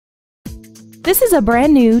This is a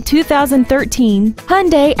brand new 2013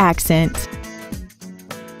 Hyundai Accent.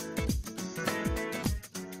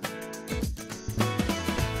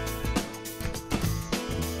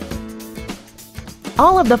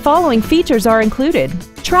 All of the following features are included: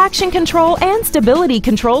 traction control and stability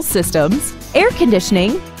control systems, air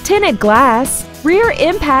conditioning, tinted glass, rear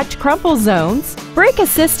impact crumple zones, brake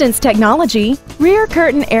assistance technology, rear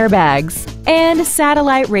curtain airbags, and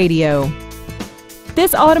satellite radio.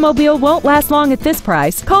 This automobile won't last long at this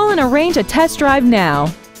price. Call and arrange a test drive now.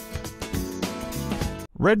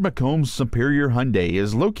 Red McCombs Superior Hyundai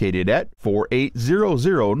is located at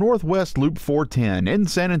 4800 Northwest Loop 410 in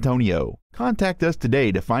San Antonio. Contact us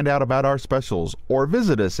today to find out about our specials or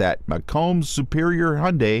visit us at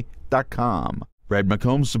McCombsSuperiorHyundai.com. Red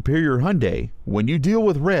McCombs Superior Hyundai. When you deal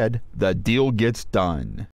with red, the deal gets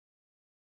done.